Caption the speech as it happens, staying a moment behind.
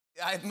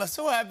I'm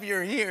so happy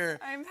you're here.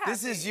 I'm happy.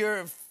 This is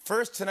your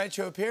first Tonight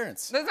Show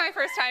appearance. This is my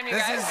first time, you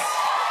guys.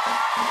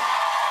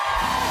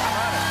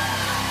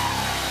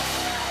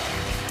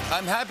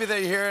 I'm happy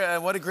that you're here.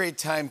 What a great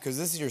time, because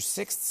this is your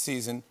 6th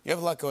season. You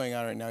have a lot going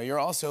on right now. You're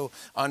also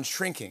on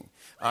Shrinking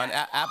on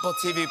Apple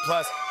TV+.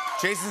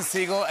 Jason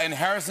Segel and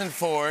Harrison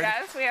Ford.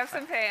 Yes, we have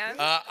some fans.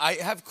 I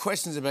have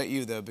questions about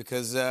you, though,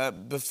 because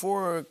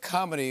before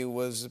comedy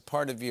was a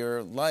part of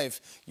your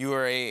life, you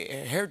were a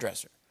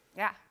hairdresser.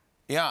 Yeah.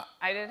 Yeah.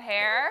 I did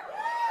hair.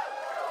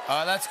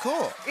 That's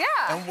cool. Yeah.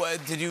 And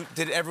what,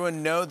 did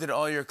everyone know, did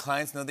all your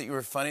clients know that you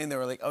were funny and they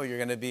were like, oh, you're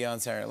going to be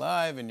on Saturday Night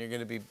Live and you're going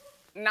to be...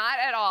 Not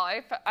at all.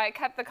 I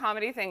kept the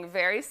comedy thing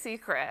very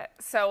secret.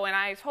 So when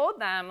I told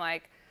them,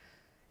 like,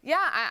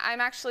 yeah,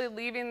 I'm actually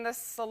leaving the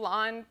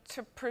salon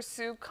to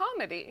pursue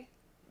comedy,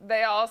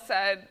 they all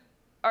said,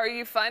 are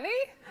you funny?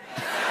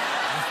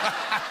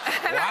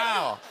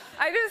 Wow.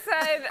 I just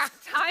said,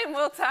 time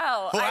will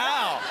tell.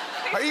 Wow.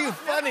 Are you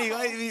funny?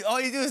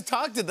 All you do is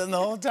talk to them the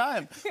whole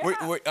time.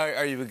 Yeah.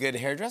 Are you a good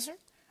hairdresser?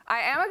 I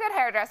am a good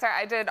hairdresser.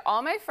 I did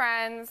all my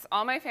friends,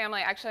 all my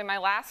family. Actually, my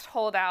last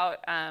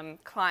holdout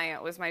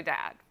client was my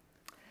dad.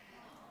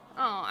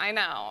 Oh, I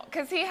know.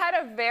 Because he had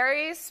a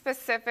very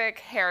specific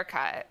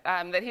haircut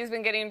that he's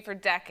been getting for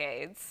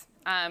decades.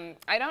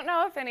 I don't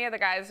know if any of the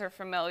guys are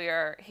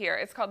familiar here.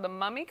 It's called the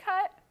mummy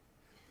cut.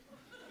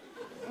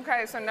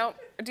 Okay, so no,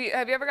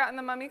 have you ever gotten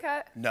the mummy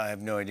cut? No, I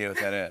have no idea what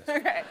that is.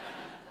 Okay.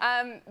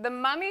 The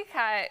mummy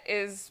cut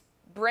is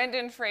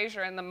Brendan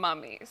Fraser and the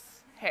Mummy's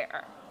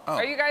hair. Oh.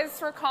 Are you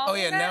guys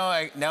recalling it? Oh,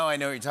 yeah, now I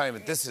know what you're talking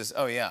about. This is,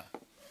 oh, yeah.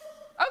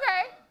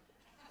 Okay.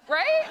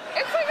 Right?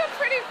 It's like a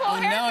pretty cool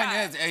haircut. Now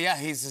I know. Yeah,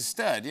 he's a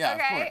stud. Yeah,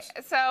 okay. Of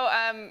course. So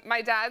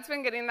my dad's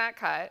been getting that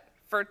cut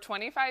for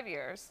 25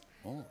 years.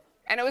 Oh.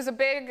 And it was a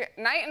big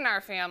night in our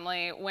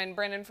family when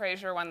Brendan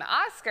Fraser won the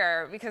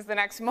Oscar, because the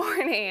next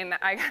morning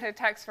I got a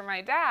text from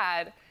my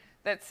dad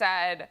that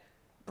said,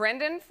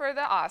 Brendan for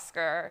the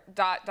Oscar, ...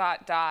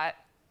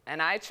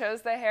 and I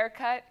chose the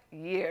haircut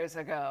years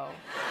ago.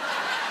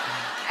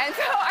 And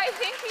so I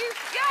think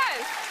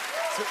yes.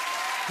 So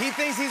he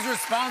thinks he's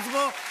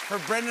responsible for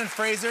Brendan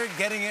Fraser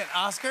getting an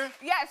Oscar?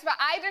 Yes, but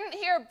I didn't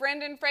hear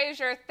Brendan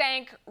Fraser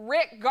thank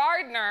Rick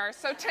Gardner,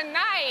 so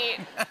tonight,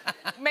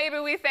 maybe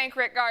we thank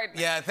Rick Gardner.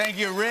 Yeah, thank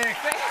you, Rick,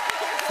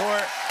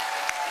 for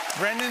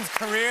Brendan's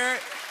career.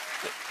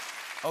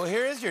 Oh,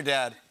 here is your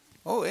dad.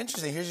 Oh,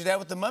 interesting. Here's your dad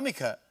with the mummy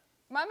cut.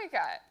 Mummy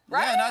cut,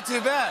 right? Yeah, not too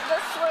bad. The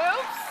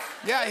swoops.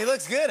 Yeah, he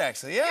looks good,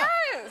 actually, yeah.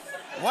 Yes.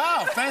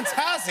 Wow,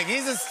 fantastic.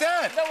 He's a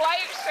stud. The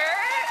white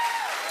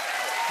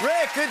shirt.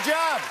 Rick, good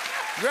job.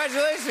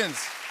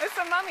 Congratulations. It's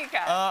a mummy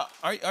cut.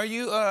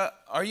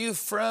 Are you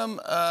from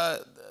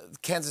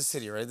Kansas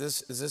City, right?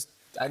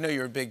 I know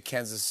you're a big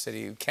Kansas,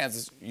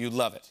 you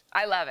love it.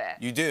 I love it.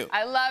 You do?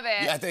 I love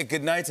it. Yeah, I think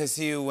good nights, I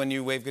see you when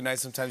you wave good night,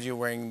 sometimes you're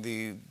wearing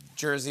the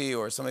jersey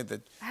or something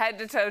that... Head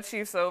to toe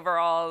Chiefs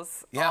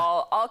overalls, yeah.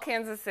 all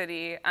Kansas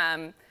City.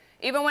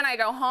 Even when I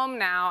go home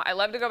now, I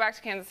love to go back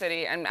to Kansas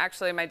City, and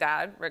actually my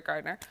dad, Rick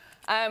Gardner,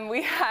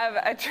 we have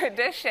a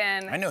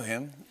tradition. I know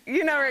him.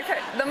 You know Rick,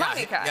 the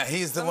mummy cut. Yeah,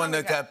 he's the one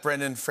that got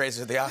Brendan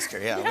Fraser the Oscar.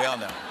 Yeah, we all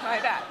know. My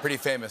dad. Pretty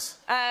famous.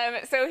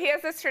 So he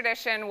has this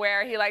tradition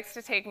where he likes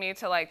to take me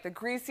to like the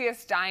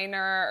greasiest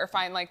diner or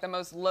find like the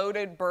most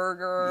loaded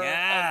burger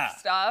of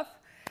stuff.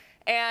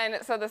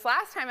 And so this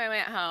last time I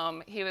went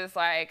home, he was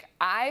like,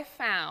 I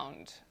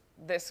found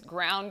this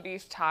ground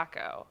beef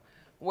taco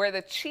where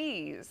the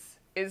cheese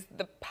is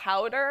the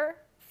powder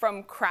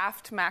from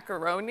Kraft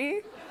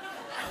macaroni.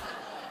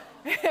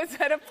 It's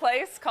at a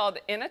place called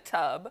In a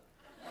Tub,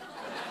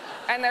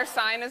 and their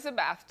sign is a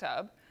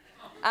bathtub.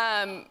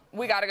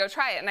 We gotta go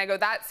try it. And I go,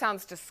 that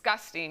sounds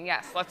disgusting.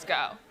 Yes, let's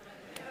go.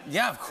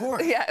 Yeah, of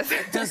course. Yes.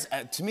 It does,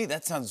 to me,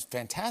 that sounds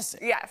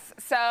fantastic. Yes,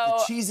 so...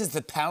 The cheese is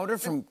the powder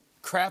from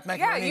Kraft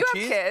macaroni and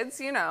cheese? Yeah, you have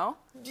kids, you know.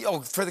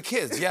 Oh, for the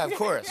kids, yeah, of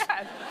course.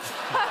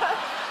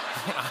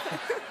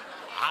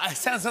 It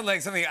sounds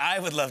like something I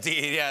would love to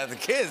eat. Yeah, the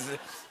kids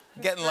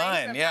get in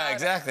line. Yeah,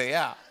 exactly,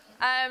 yeah.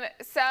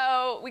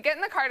 So we get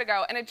in the car to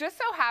go, and it just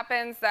so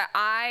happens that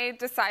I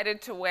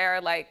decided to wear,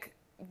 like,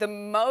 the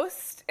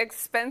most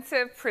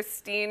expensive,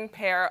 pristine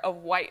pair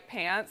of white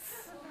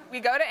pants. We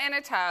go to In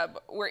a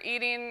Tub. We're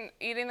eating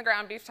the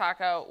ground beef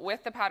taco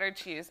with the powdered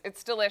cheese.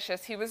 It's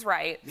delicious. He was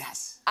right.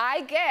 Yes.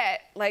 I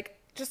get, like,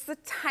 just the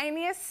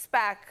tiniest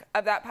speck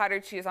of that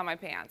powdered cheese on my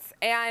pants.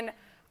 And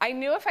I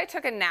knew if I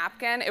took a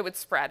napkin, it would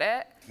spread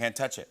it. Can't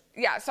touch it.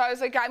 Yeah, so I was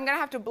like, I'm gonna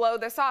have to blow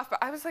this off.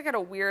 But I was like at a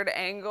weird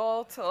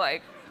angle to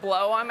like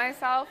blow on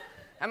myself.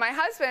 And my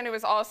husband, who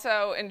was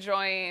also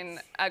enjoying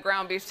a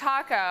ground beef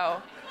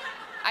taco,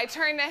 I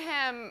turned to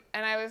him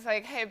and I was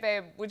like, hey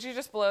babe, would you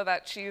just blow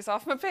that cheese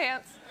off my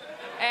pants?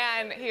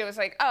 And he was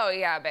like, oh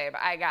yeah, babe,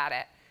 I got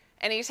it.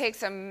 And he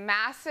takes a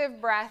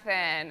massive breath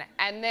in,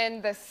 and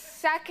then the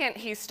second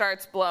he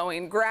starts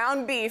blowing,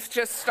 ground beef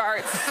just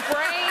starts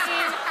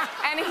spraying,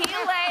 and he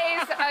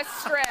lays a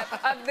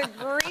strip of the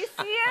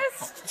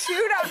greasiest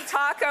chewed-up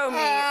taco meat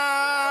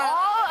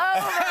all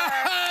over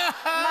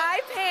my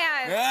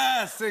pants.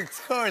 Yes, of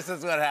course,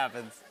 that's what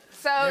happens.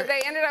 So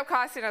they ended up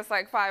costing us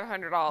like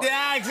 $500.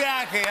 Yeah,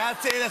 exactly. I'll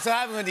tell you, that's what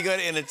happens when you go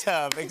in a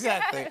tub.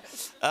 Exactly.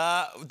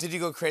 Did you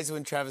go crazy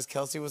when Travis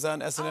Kelce was on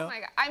SNL? Oh my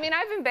God. I mean,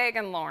 I've been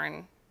begging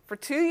Lorne for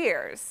 2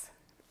 years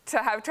to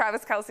have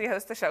Travis Kelce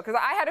host the show, because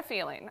I had a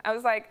feeling. I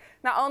was like,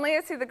 not only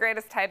is he the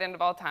greatest tight end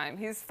of all time,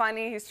 he's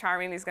funny, he's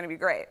charming, he's gonna be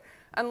great.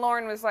 And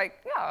Lorne was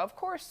like, yeah, of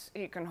course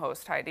he can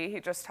host, Heidi. He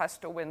just has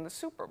to win the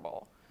Super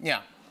Bowl.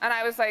 Yeah. And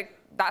I was like,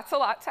 that's a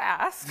lot to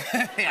ask.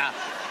 Yeah.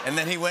 And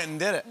then he went and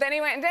did it. Then he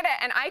went and did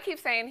it. And I keep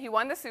saying he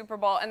won the Super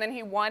Bowl and then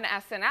he won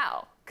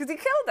SNL. Because he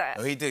killed it.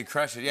 Oh, he did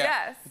crush it, yeah.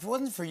 Yes. If it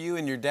wasn't for you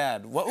and your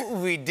dad, what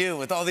would we do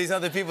with all these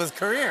other people's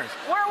careers?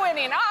 We're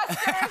winning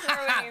Oscars,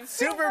 we're winning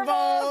Super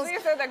Bowls.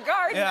 These are the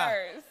Gardners.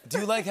 Yeah.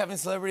 Do you like having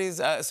celebrities,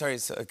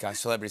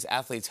 celebrities,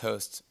 athletes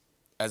host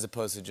as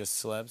opposed to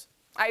just celebs?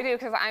 I do,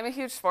 because I'm a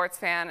huge sports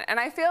fan. And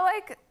I feel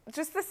like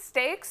just the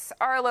stakes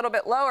are a little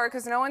bit lower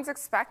because no one's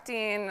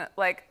expecting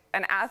like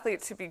an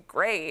athlete to be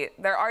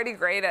great. They're already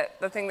great at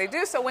the thing they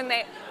do. So when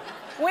they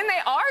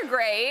are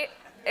great,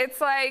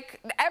 it's like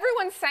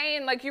everyone's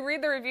saying, like, you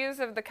read the reviews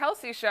of the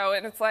Kelce show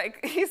and it's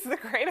like, he's the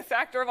greatest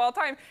actor of all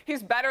time.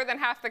 He's better than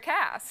half the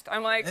cast.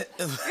 I'm like,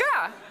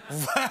 yeah.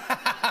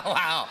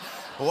 Wow.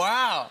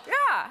 Wow.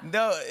 Yeah.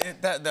 No,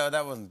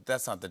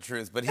 that's not the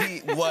truth. But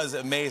he was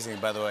amazing,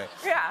 by the way.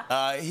 Yeah.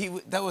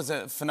 That was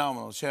a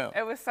phenomenal show.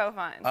 It was so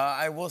fun.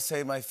 I will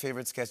say my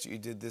favorite sketch that you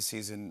did this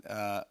season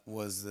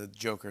was the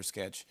Joker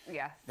sketch.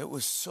 Yes. It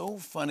was so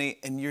funny,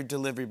 and your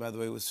delivery, by the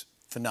way, was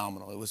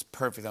phenomenal. It was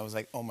perfect. I was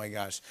like, oh my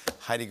gosh,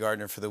 Heidi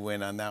Gardner for the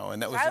win on that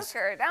one. That was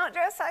Joker, don't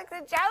dress like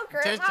the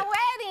Joker at my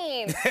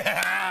wedding.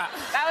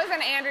 That was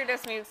an Andrew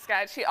Dismuke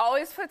sketch. He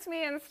always puts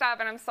me in stuff,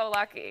 and I'm so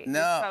lucky.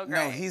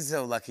 He's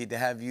so lucky to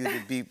have you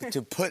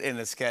to put in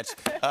a sketch.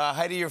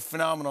 Heidi, you're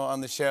phenomenal on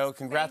the show.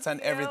 Congrats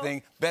on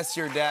everything. Best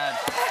your dad.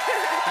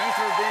 Thanks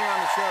for being on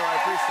the show. I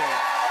appreciate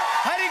it.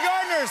 Heidi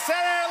Gardner,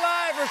 Saturday Night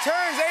Live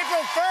returns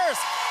April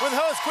 1st with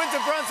host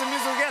Quinta Brunson,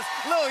 musical guest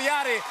Lil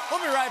Yachty.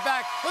 We'll be right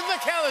back with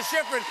Michaela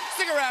Schifrin.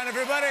 Stick around,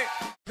 everybody.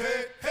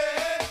 Hey, hey.